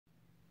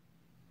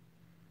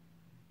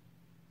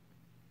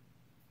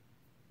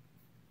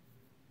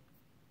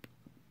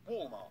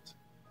Walmart.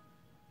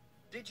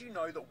 Did you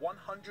know that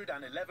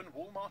 111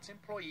 Walmart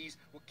employees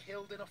were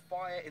killed in a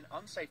fire in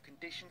unsafe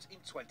conditions in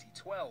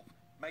 2012?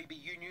 Maybe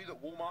you knew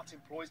that Walmart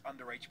employs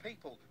underage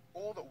people,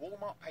 or that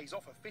Walmart pays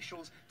off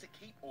officials to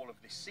keep all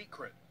of this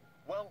secret.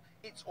 Well,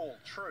 it's all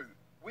true,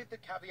 with the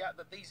caveat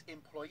that these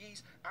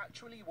employees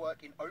actually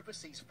work in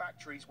overseas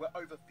factories where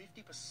over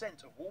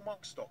 50% of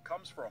Walmart stock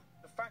comes from.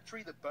 The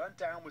factory that burned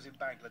down was in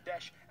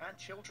Bangladesh, and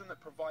children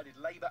that provided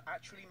labour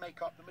actually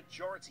make up the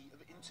majority of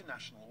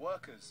international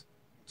workers.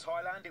 In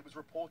Thailand, it was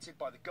reported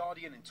by The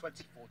Guardian in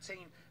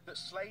 2014 that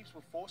slaves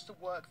were forced to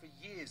work for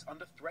years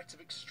under threat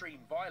of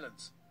extreme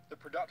violence. The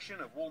production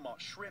of Walmart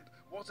shrimp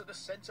was at the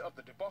centre of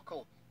the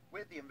debacle,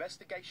 with the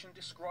investigation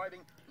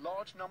describing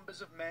large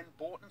numbers of men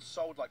bought and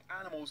sold like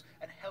animals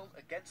and held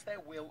against their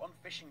will on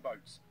fishing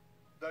boats.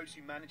 Those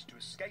who managed to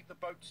escape the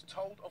boats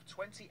told of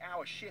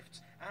 20-hour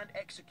shifts and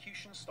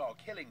execution-style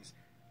killings.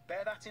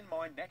 Bear that in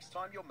mind next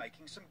time you're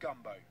making some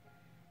gumbo.